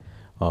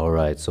All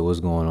right, so what's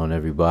going on,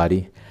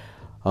 everybody?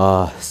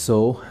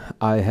 So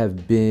I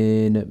have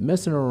been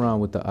messing around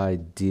with the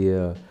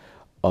idea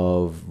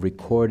of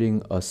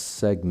recording a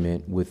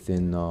segment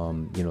within,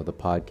 the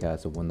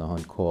podcast of When the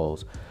Hunt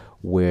Calls,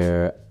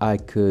 where I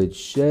could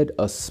shed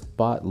a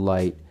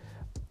spotlight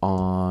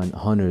on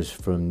hunters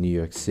from New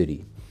York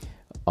City.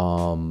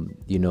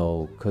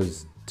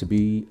 Because to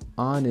be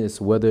honest,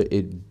 whether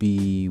it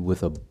be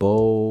with a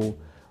bow,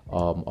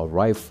 a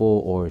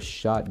rifle, or a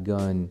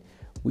shotgun,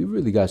 we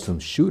really got some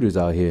shooters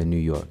out here in New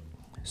York.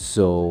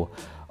 So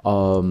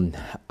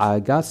I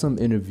got some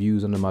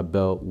interviews under my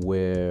belt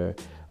where,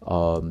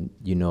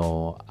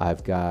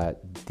 I've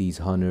got these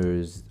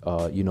hunters,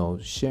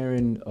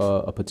 sharing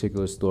a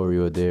particular story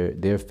or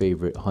their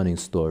favorite hunting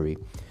story.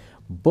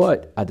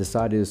 But I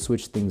decided to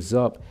switch things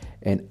up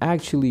and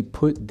actually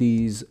put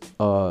these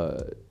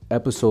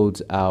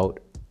episodes out,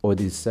 or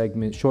these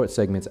short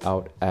segments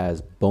out, as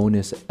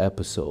bonus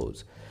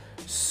episodes.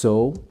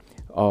 So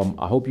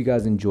I hope you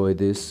guys enjoy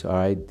this. All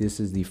right, this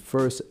is the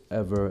first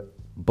ever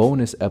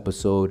bonus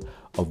episode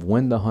of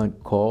When the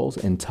Hunt Calls,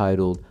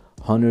 entitled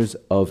Hunters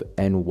of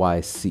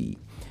NYC.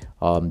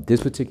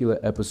 This particular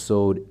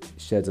episode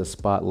sheds a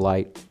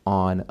spotlight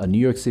on a New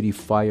York City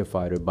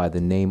firefighter by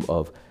the name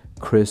of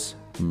Chris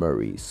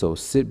Murray. So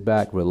sit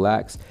back,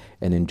 relax,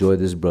 and enjoy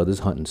this brother's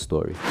hunting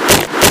story.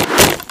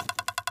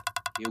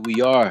 Here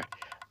we are.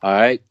 All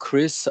right,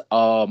 Chris.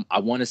 I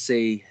want to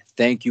say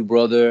thank you,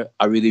 brother.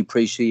 I really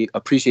appreciate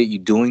you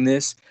doing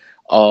this.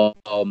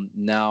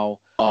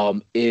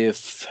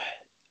 If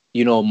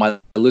my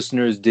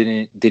listeners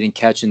didn't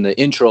catch in the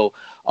intro,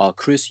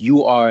 Chris,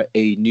 you are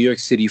a New York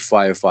City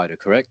firefighter,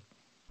 correct?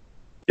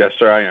 Yes,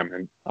 sir, I am.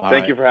 And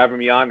thank you right. for having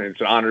me on.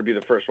 It's an honor to be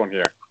the first one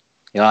here.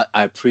 Yeah,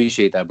 I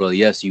appreciate that, brother.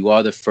 Yes, you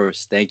are the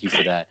first. Thank you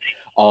for that.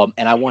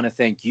 And I want to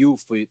thank you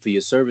for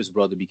your service,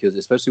 brother, because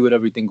especially with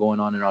everything going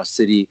on in our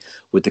city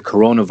with the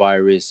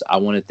coronavirus, I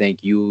want to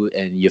thank you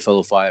and your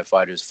fellow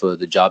firefighters for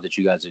the job that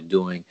you guys are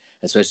doing,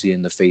 especially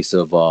in the face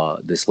of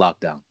this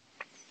lockdown.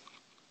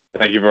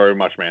 Thank you very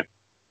much, man.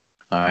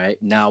 All right.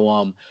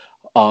 Now,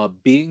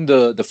 being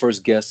the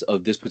first guest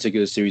of this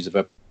particular series of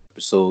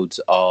episodes,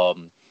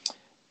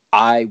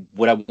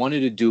 what I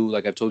wanted to do,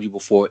 like I've told you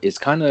before, is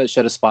kind of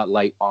shed a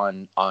spotlight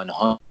on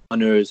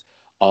hunters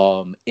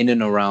in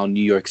and around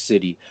New York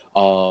City.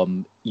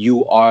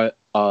 You are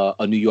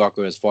a New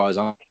Yorker, as far as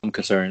I'm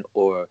concerned,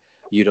 or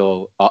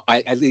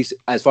at least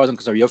as far as I'm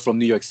concerned, you're from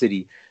New York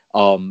City.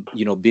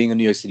 Being a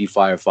New York City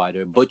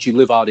firefighter, but you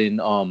live out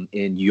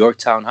in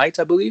Yorktown Heights,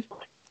 I believe.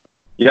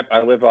 Yep,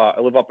 I live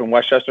up in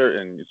Westchester,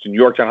 and it's in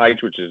Yorktown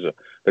Heights, which is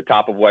the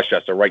top of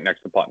Westchester, right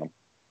next to Putnam.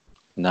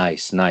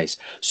 Nice, nice.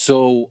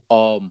 So,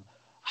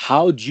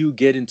 how'd you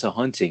get into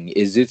hunting?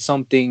 Is it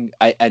something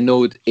I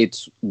know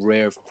it's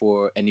rare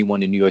for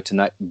anyone in New York to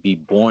not be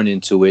born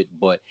into it,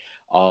 but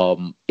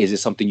is it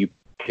something you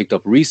picked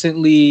up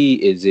recently?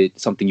 Is it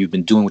something you've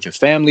been doing with your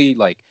family?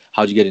 Like,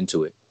 how'd you get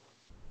into it?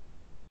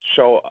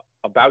 So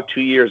about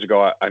 2 years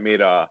ago, I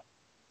made a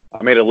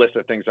list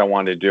of things I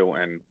wanted to do,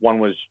 and one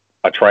was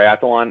a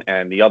triathlon,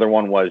 and the other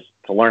one was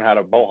to learn how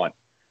to bow hunt.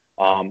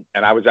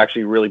 And I was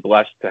actually really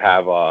blessed to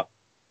have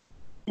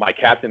my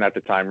captain at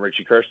the time,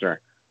 Richie Kirshner,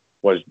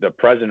 was the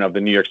president of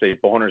the New York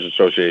State Bowhunters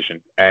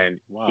Association,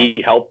 and Wow.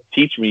 He helped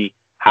teach me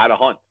how to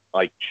hunt.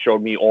 Like,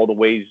 showed me all the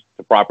ways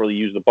to properly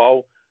use the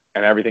bow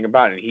and everything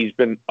about it. And he's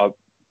been a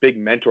big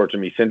mentor to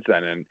me since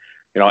then. And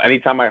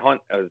anytime I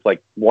hunt, it's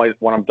like when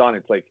I'm done,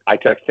 it's like I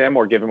text him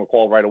or give him a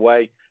call right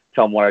away,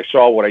 tell him what I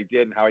saw, what I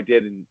did, and how I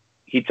did, and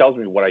he tells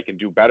me what I can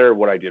do better,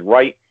 what I did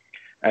right.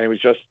 And it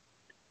was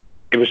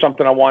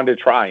something I wanted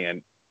to try.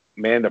 And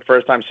man, the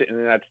first time sitting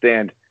in that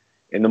stand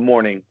in the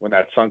morning when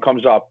that sun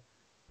comes up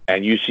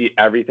and you see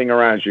everything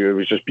around you, it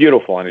was just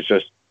beautiful. And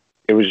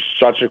it was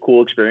such a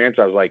cool experience.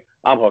 I was like,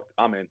 I'm hooked.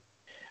 I'm in.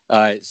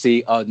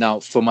 See,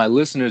 now for my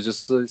listeners,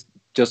 just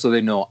so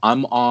they know,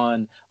 I'm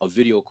on a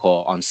video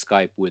call on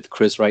Skype with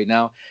Chris right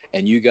now,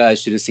 and you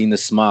guys should have seen the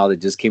smile that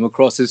just came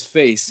across his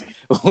face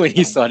when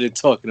he started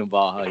talking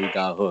about how he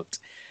got hooked.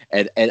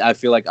 And I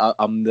feel like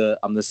I'm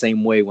the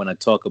same way when I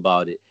talk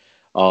about it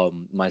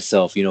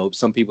myself.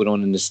 Some people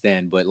don't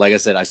understand, but like I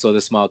said, I saw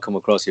the smile come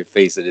across your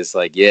face, and it's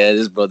like, yeah,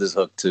 this brother's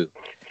hooked too.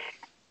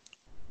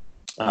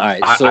 All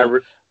right, so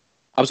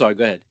I'm sorry.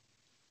 Go ahead.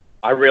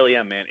 I really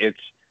am, man.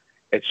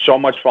 It's so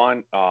much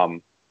fun.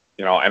 And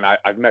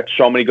I've met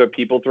so many good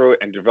people through it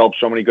and developed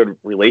so many good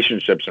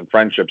relationships and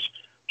friendships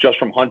just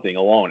from hunting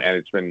alone. And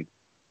it's been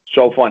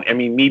so fun. I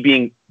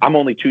mean, I'm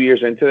only 2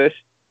 years into this,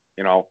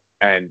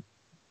 and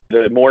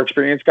the more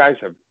experienced guys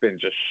have been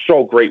just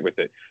so great with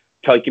it,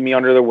 taking me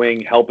under the wing,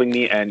 helping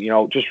me, and,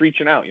 just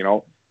reaching out,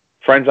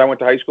 friends I went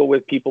to high school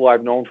with, people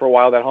I've known for a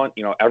while that hunt,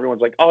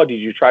 everyone's like, oh, did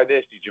you try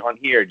this? Did you hunt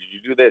here? Did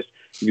you do this?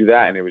 Do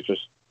that? And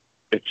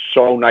it's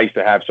so nice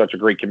to have such a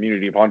great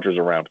community of hunters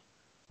around.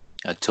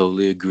 I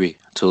totally agree.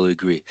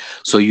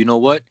 So you know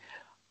what?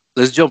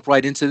 Let's jump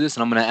right into this,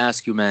 and I'm going to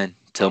ask you, man,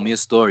 tell me a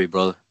story,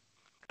 brother.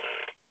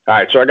 All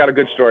right, so I got a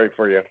good story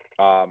for you.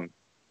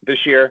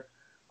 This year,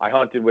 I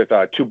hunted with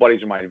two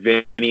buddies of mine,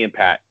 Vinny and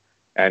Pat.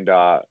 And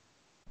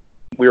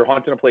we were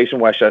hunting a place in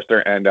Westchester,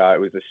 and it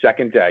was the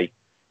second day.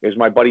 It was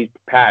my buddy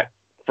Pat,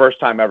 first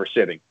time ever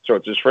sitting. So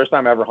it's his first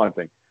time ever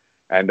hunting.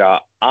 And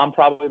I'm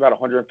probably about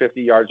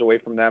 150 yards away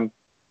from them.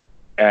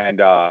 And,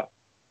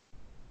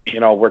 you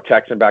know, we're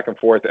texting back and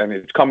forth, and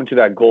it's coming to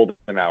that golden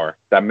hour,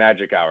 that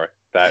magic hour,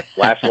 that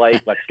last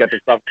light, let's get the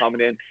stuff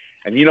coming in.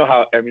 And you know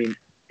how, I mean,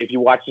 if you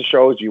watch the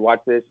shows, you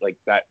watch this, like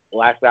that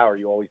last hour,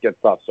 you always get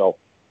stuff. So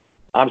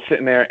I'm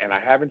sitting there, and I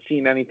haven't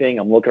seen anything.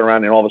 I'm looking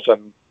around, and all of a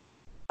sudden,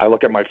 I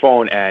look at my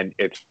phone, and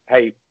it's,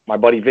 hey, my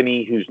buddy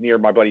Vinny, who's near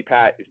my buddy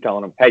Pat, is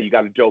telling him, hey, you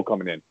got a doe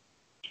coming in.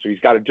 So he's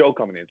got a doe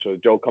coming in. So the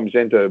doe comes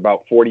in to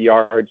about 40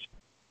 yards,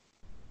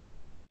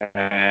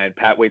 and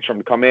Pat waits for him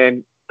to come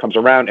in, comes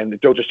around, and the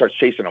doe just starts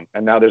chasing him.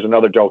 And now there's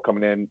another doe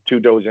coming in, 2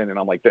 does in, and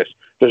I'm like this.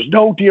 There's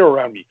no deer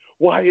around me.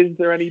 Why isn't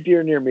there any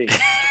deer near me?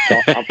 So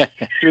I'm,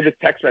 through the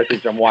text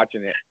message, I'm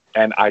watching it,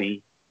 and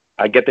I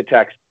get the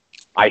text.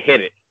 I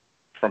hit it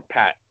from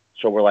Pat.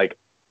 So we're like,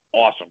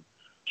 awesome.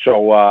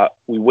 So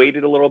we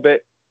waited a little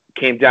bit,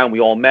 came down,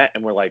 we all met,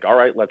 and we're like, all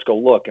right, let's go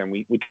look. And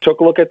we took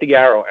a look at the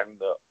arrow, and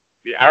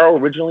the arrow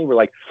originally, we're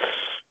like,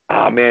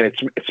 oh, man,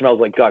 it smells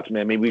like guts,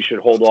 man. Maybe we should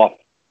hold off.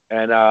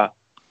 And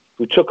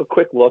we took a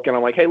quick look, and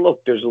I'm like, hey,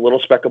 look, there's a little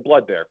speck of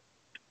blood there.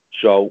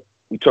 So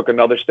we took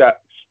another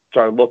step,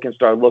 started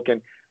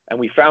looking, and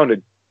we found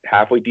a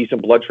halfway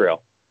decent blood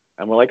trail.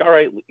 And we're like, all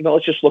right, you know,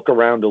 let's just look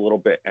around a little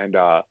bit. And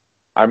I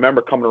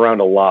remember coming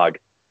around a log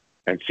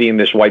and seeing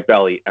this white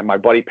belly, and my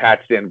buddy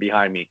Pat standing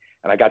behind me,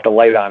 and I got the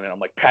light on, and I'm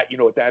like, Pat, you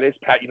know what that is?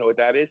 Pat, you know what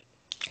that is?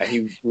 And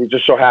he was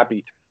just so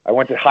happy. I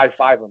went to high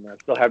five him, and I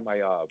still had my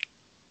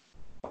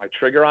my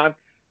trigger on.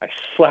 I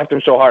slapped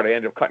him so hard, I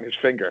ended up cutting his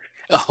finger.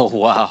 Oh,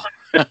 wow.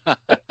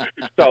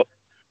 So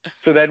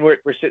then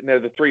we're sitting there,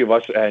 the three of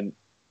us, and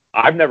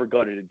I've never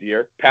gutted a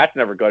deer. Pat's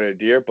never gutted a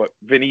deer, but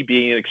Vinny,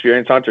 being an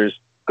experienced hunter, has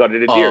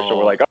gutted a deer. So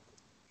we're like, oh.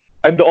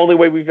 And the only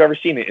way we've ever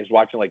seen it is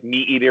watching like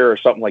Meat Eater or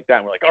something like that.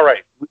 And we're like, all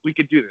right, we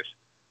could do this.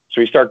 So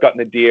we start gutting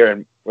the deer,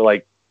 and we're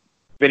like,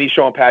 Vinny's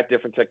showing Pat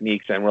different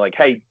techniques, and we're like,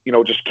 hey, you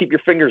know, just keep your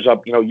fingers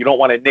up. You know, you don't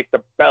want to nick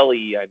the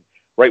belly. And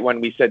right when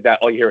we said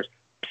that, all you hear is,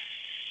 psst.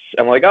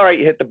 And we're like, all right,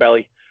 you hit the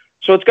belly.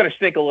 So it's going to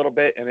stink a little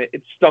bit, and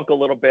it stunk a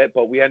little bit,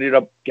 but we ended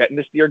up getting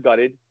this deer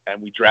gutted, and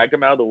we dragged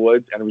him out of the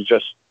woods, and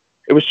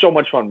it was so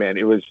much fun, man.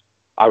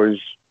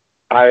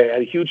 I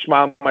had a huge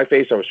smile on my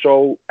face. I was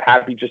so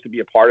happy just to be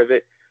a part of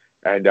it.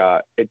 And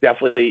it got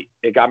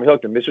me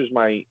hooked. And this was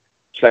my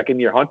second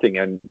year hunting,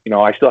 and you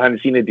know, I still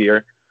hadn't seen a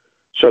deer.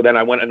 So then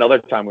I went another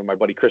time with my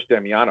buddy Chris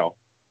Damiano,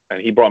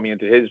 and he brought me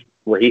into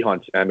where he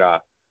hunts. And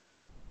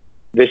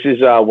this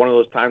is one of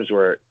those times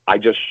where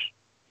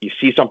you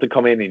see something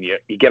come in, and you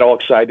get all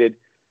excited.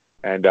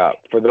 And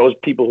for those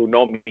people who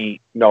know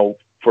me,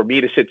 for me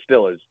to sit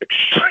still is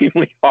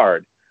extremely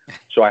hard.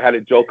 So I had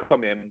a doe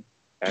come in,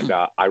 and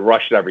I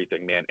rushed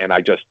everything, man. And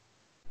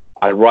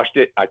I rushed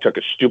it. I took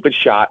a stupid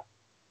shot.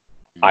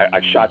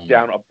 I shot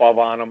down above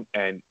on him,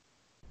 and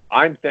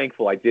I'm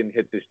thankful I didn't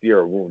hit this deer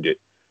or wound it,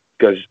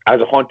 because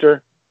as a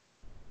hunter,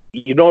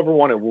 you don't ever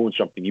want to wound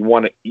something. You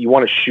want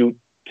to shoot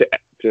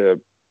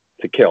to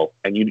kill,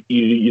 and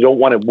you don't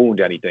want to wound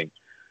anything.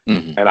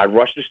 Mm-hmm. And I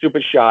rushed the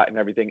stupid shot and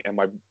everything, and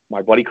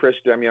my buddy Chris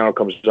Damiano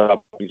comes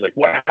up. He's like,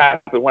 "What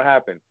happened? What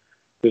happened?"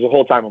 Because the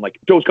whole time I'm like,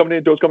 "Doe's coming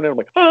in, doe's coming in." I'm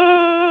like,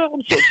 "Ah!"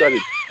 I'm so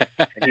excited.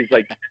 And he's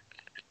like,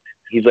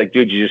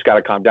 "Dude, you just got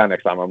to calm down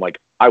next time." I'm like,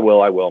 "I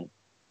will."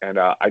 And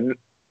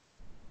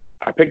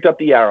I picked up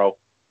the arrow,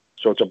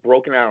 so it's a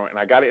broken arrow, and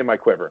I got it in my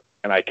quiver.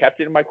 And I kept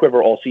it in my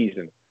quiver all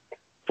season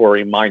for a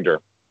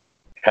reminder.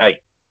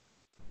 Hey,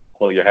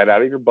 pull your head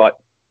out of your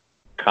butt,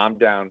 calm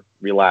down,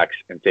 relax,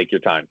 and take your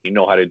time. You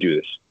know how to do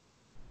this.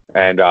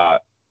 And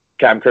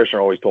Captain Kirshner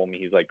always told me,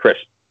 he's like, Chris,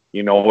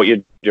 you know what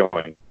you're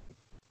doing.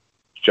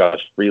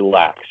 Just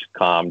relax,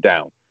 calm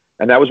down.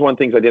 And that was one of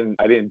the things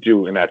I didn't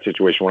do in that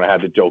situation when I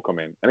had the doe come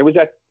in. And it was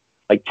at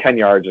like 10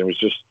 yards, and it was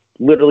just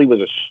literally was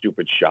a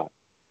stupid shot.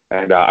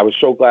 And I was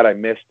so glad I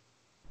missed.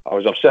 I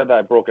was upset that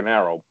I broke an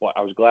arrow, but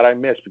I was glad I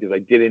missed because I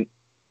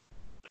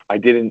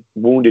didn't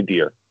wound a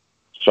deer.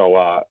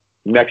 So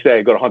next day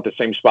I go to hunt the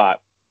same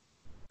spot,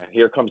 and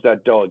here comes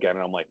that doe again.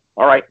 And I'm like,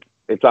 all right,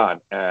 it's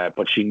on.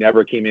 But she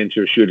never came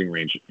into a shooting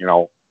range. You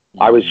know,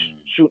 I was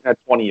shooting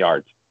at 20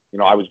 yards. You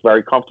know, I was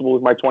very comfortable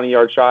with my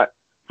 20-yard shot.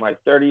 My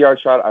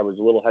 30-yard shot I was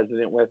a little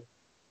hesitant with,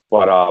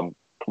 but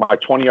my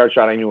 20-yard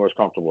shot I knew I was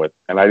comfortable with,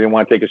 and I didn't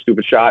want to take a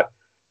stupid shot.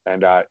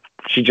 And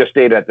she just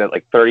stayed at that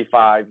like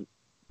 35,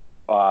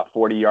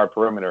 40-yard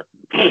perimeter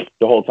the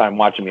whole time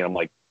watching me. And I'm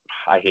like,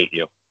 I hate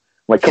you. I'm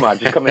like, come on,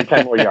 just come in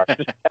 10 more yards.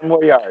 Just 10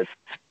 more yards.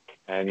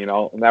 And, you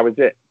know, and that was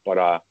it.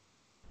 But,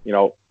 you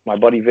know, my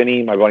buddy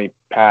Vinny, my buddy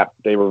Pat,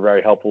 they were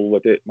very helpful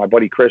with it. My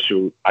buddy Chris,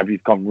 who I've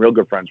become real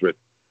good friends with,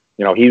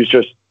 you know, he was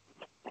just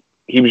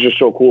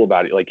so cool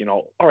about it. Like, you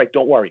know, all right,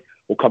 don't worry.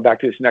 We'll come back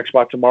to this next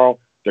spot tomorrow.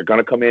 They're going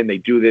to come in. They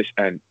do this.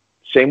 And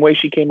same way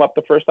she came up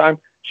the first time,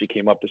 she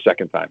came up the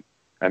second time.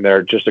 And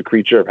they're just a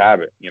creature of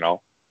habit, you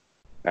know.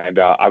 And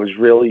I was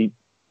really,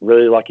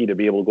 really lucky to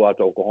be able to go out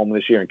to Oklahoma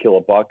this year and kill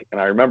a buck.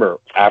 And I remember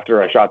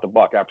after I shot the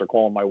buck, after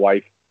calling my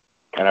wife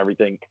and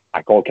everything,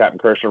 I called Captain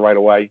Kirshner right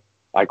away.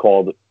 I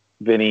called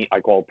Vinny,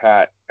 I called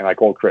Pat, and I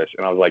called Chris,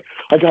 and I was like,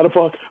 I got a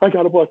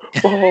buck.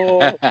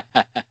 Oh.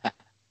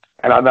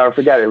 And I'll never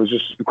forget it. It was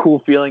just a cool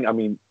feeling. I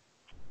mean,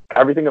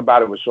 everything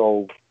about it was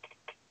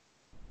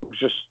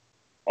just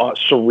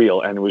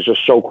surreal, and it was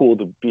just so cool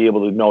to be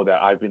able to know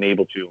that I've been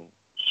able to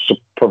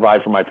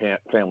provide for my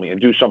family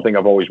and do something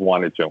I've always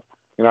wanted to.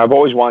 You know, I've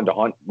always wanted to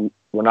hunt.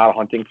 We're not a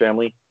hunting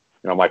family.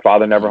 You know, my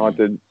father never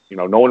hunted. You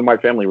know, no one in my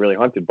family really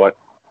hunted, but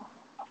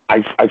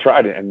I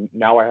tried it, and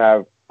now I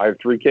have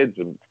 3 kids,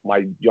 and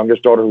my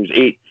youngest daughter, who's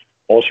 8,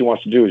 all she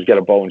wants to do is get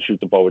a bow and shoot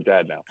the bow with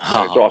dad now.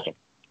 And it's awesome.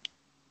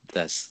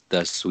 That's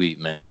sweet,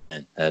 man.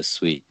 That's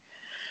sweet.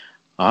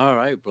 All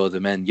right, brother,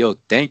 man. Yo,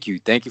 thank you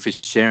for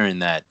sharing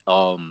that.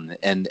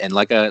 And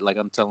like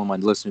I'm telling my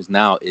listeners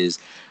now is,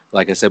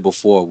 like I said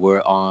before,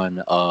 we're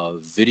on a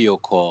video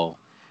call,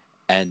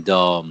 and you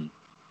know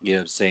what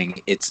I'm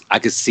saying, I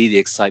could see the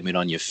excitement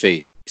on your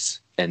face,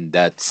 and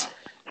that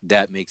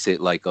makes it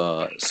like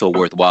so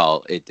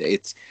worthwhile.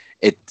 It's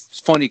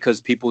funny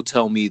because people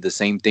tell me the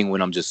same thing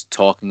when I'm just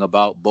talking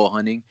about bow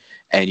hunting,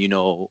 and you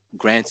know,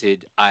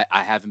 granted,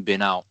 I haven't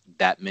been out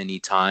that many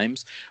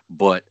times,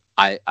 but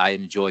I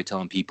enjoy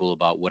telling people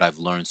about what I've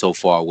learned so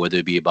far, whether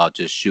it be about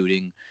just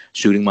shooting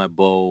my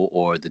bow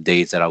or the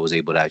days that I was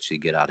able to actually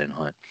get out and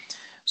hunt.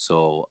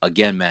 So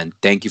again, man,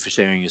 thank you for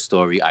sharing your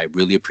story. I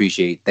really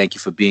appreciate it. Thank you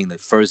for being the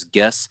first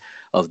guest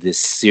of this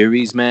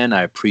series, man.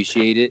 I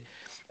appreciate it.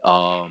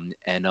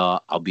 And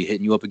I'll be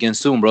hitting you up again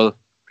soon, brother.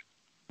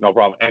 No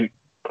problem. And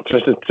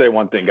just to say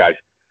one thing, guys,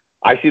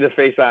 I see the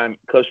face on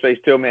Cliff's face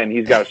too, man.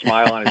 He's got a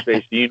smile on his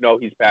face. You know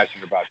he's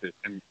passionate about this.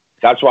 And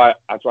that's why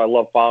I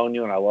love following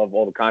you, and I love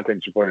all the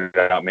content you're putting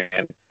out,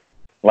 man.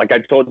 Like I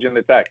told you in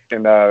the text,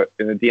 in the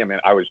DM, man,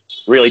 I was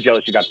really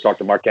jealous you got to talk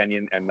to Mark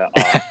Kenyon and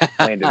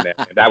Landon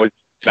there.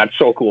 That's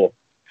so cool.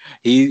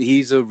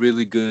 He's a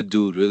really good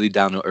dude, really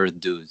down to earth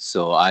dude.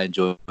 So I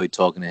enjoy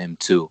talking to him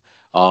too.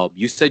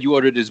 You said you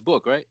ordered his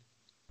book, right?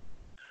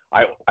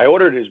 I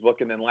ordered his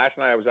book, and then last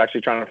night I was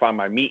actually trying to find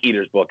my Meat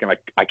Eaters book, and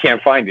I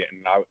can't find it.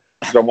 And I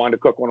wanted to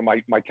cook one of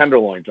my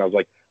tenderloins, and I was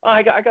like, oh,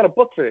 I got a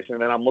book for this.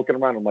 And then I'm looking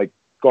around, I'm like,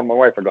 going to my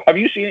wife, I go, have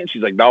you seen it? And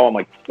she's like, no. I'm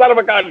like, son of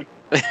a gun.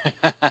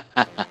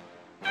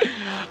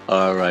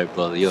 All right,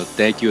 brother. Yo,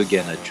 thank you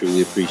again. I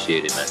truly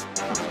appreciate it, man.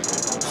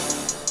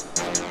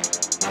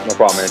 No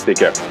problem, man. Take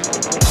care.